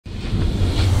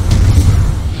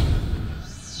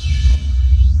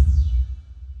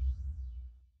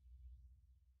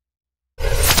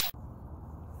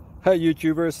Hey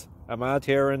YouTubers, I'm out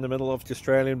here in the middle of the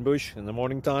Australian bush in the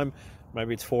morning time.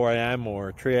 Maybe it's 4 a.m.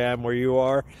 or 3 a.m. where you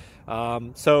are.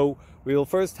 So we will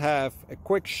first have a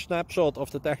quick snapshot of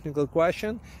the technical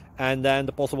question and then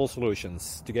the possible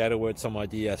solutions, together with some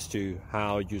ideas to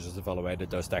how users evaluated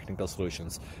those technical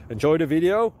solutions. Enjoy the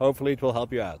video, hopefully it will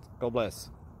help you out. God bless.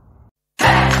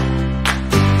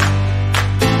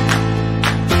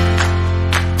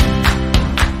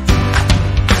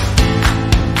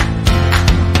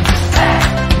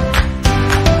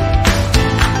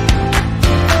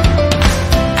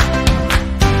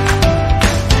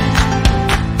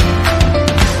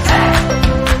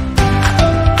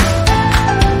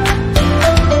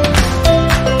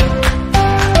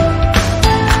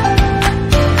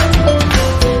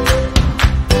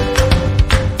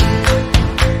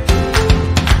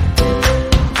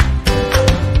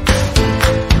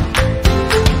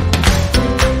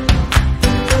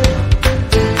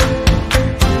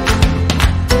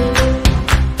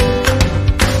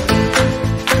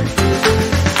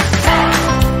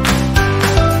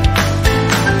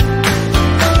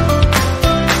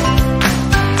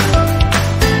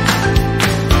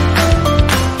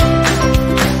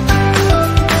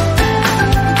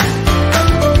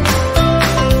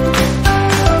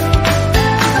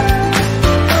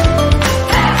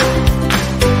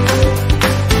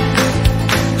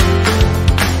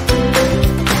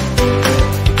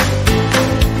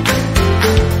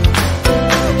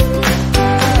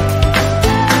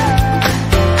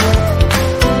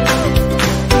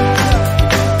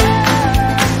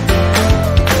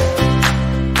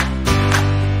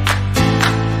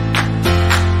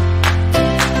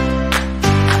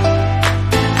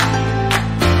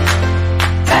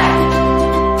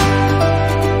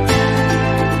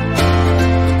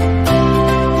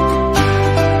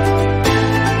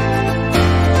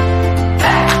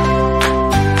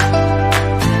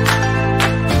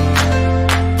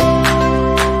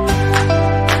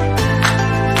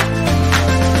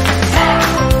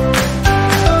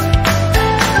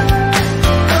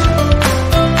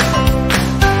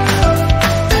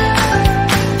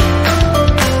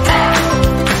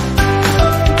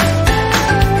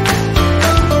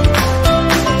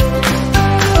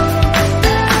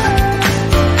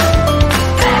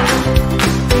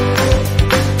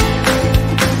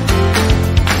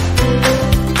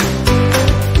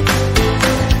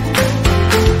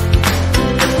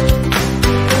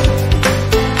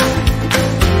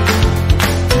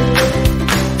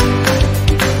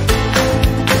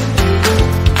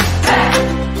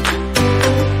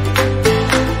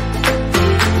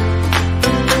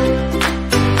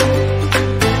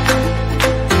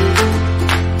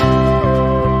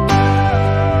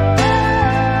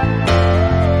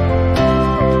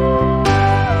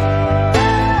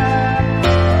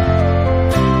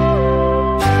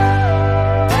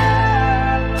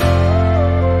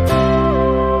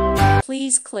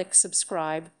 Please click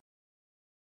subscribe.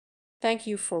 Thank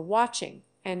you for watching,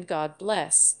 and God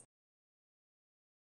bless.